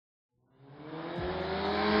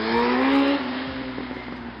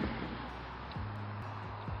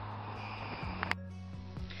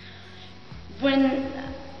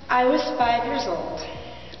5 years old,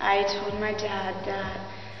 I told my dad that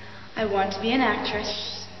I wanted to be an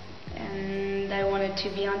actress, and I wanted to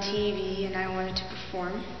be on TV, and I wanted to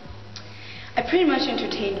perform. I pretty much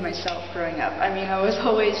entertained myself growing up. I mean, I was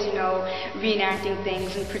always, reenacting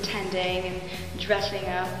things and pretending and dressing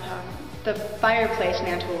up. The fireplace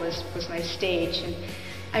mantle was my stage, and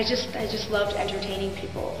I just loved entertaining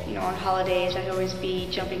people. On holidays, I'd always be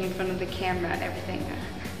jumping in front of the camera and everything.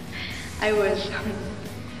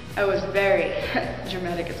 I was very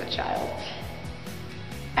dramatic as a child.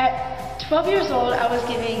 At 12 years old, I was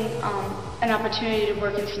given an opportunity to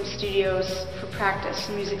work in some studios for practice,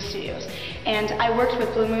 some music studios. And I worked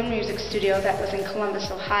with Blue Moon Music Studio that was in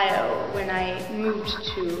Columbus, Ohio, when I moved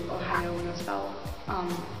to Ohio when I was about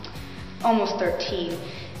almost 13.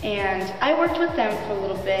 And I worked with them for a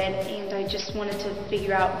little bit, and I just wanted to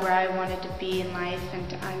figure out where I wanted to be in life.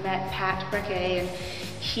 And I met Pat Brequet, and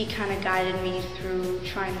he kind of guided me through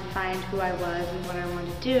trying to find who I was and what I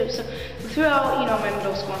wanted to do. So throughout, my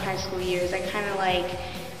middle school and high school years, I kind of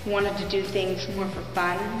wanted to do things more for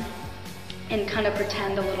fun and kind of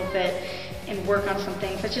pretend a little bit and work on some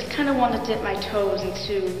things. I just kind of wanted to dip my toes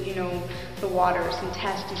into, the waters and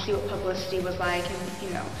test and see what publicity was like,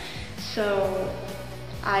 and, So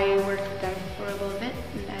I worked with them for a little bit,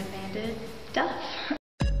 and I landed Duff.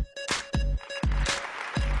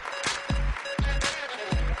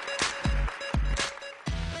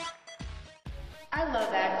 I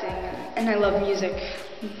love acting, and I love music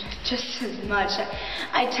just as much.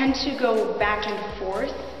 I tend to go back and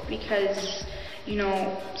forth because,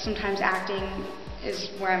 sometimes acting is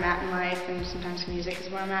where I'm at in life, and sometimes music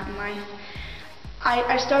is where I'm at in life.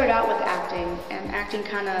 I started out with acting, and acting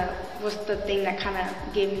kind of was the thing that kind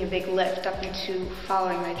of gave me a big lift up into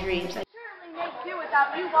following my dreams. I certainly make do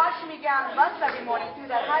without you watching me get on the bus every morning through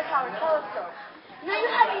that high-powered telescope. You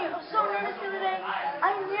had me so nervous the other day,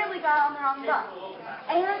 I nearly got on the wrong bus.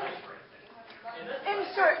 And, in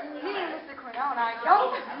short, me and Mr. Cornell and I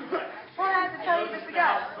don't want to have to tell you this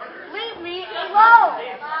again. Leave me alone!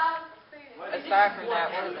 Aside from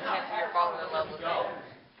that, what was the chance of your falling in love with me?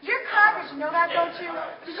 You're crackers, you know that, don't you?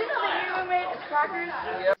 Did you know that your roommate is crackers?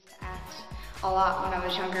 Yep. Act a lot when I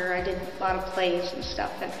was younger. I did a lot of plays and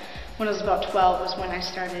stuff, and when I was about 12 was when I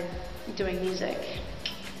started doing music.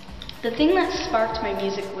 The thing that sparked my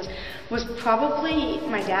music was probably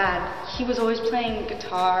my dad. He was always playing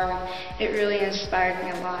guitar, and it really inspired me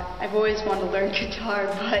a lot. I've always wanted to learn guitar,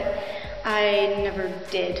 but I never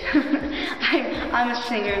did. I'm a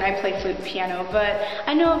singer and I play flute and piano, but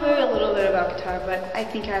I know very little bit about guitar, but I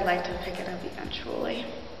think I'd like to pick it up eventually.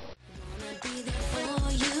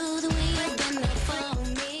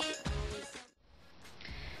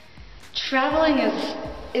 Traveling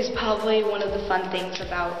is probably one of the fun things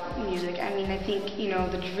about music. I mean, I think,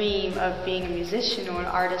 the dream of being a musician or an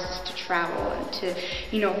artist is to travel and to,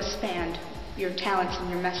 expand your talents and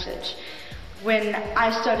your message. When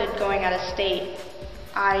I started going out of state,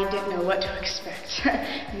 I didn't know what to expect.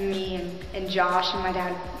 Me and Josh and my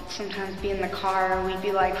dad sometimes be in the car, and we'd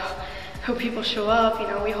be like, hope people show up,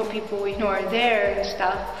 we hope people, are there and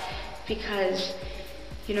stuff, because,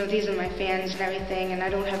 these are my fans and everything, and I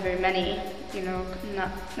don't have very many,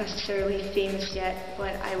 not necessarily famous yet,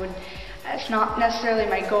 but it's not necessarily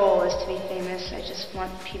my goal is to be famous. I just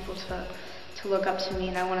want people to look up to me,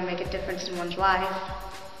 and I want to make a difference in one's life.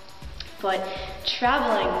 But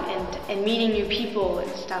traveling and meeting new people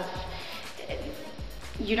and stuff,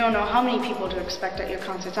 you don't know how many people to expect at your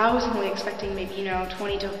concerts. I was only expecting maybe,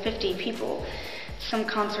 20 to 50 people. Some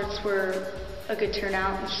concerts were a good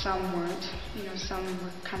turnout and some weren't. Some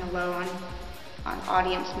were kind of low on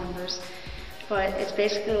audience numbers. But it's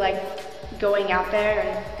basically like going out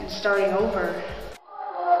there and starting over.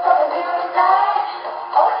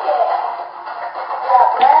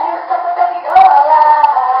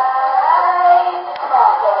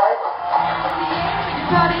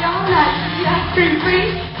 Free,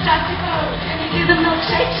 start to go. Do the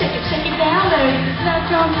milkshake, shake it down, let it start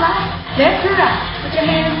to fly. Left to right, put your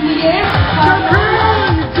hands in the air. Come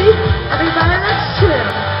crazy, everybody, let's chill.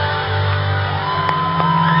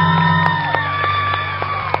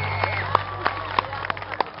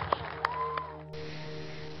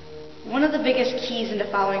 One of the biggest keys into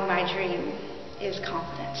following my dream is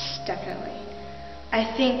confidence, definitely. I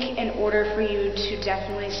think in order for you to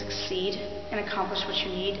definitely succeed and accomplish what you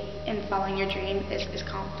need in following your dream is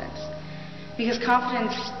confidence. Because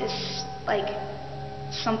confidence is like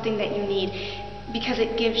something that you need, because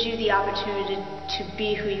it gives you the opportunity to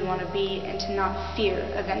be who you want to be and to not fear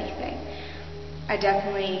of anything. I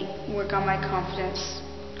definitely work on my confidence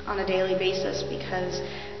on a daily basis, because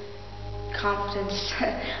confidence,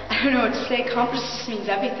 I don't know what to say, confidence just means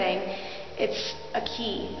everything. it's a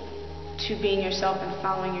key to being yourself and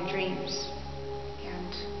following your dreams.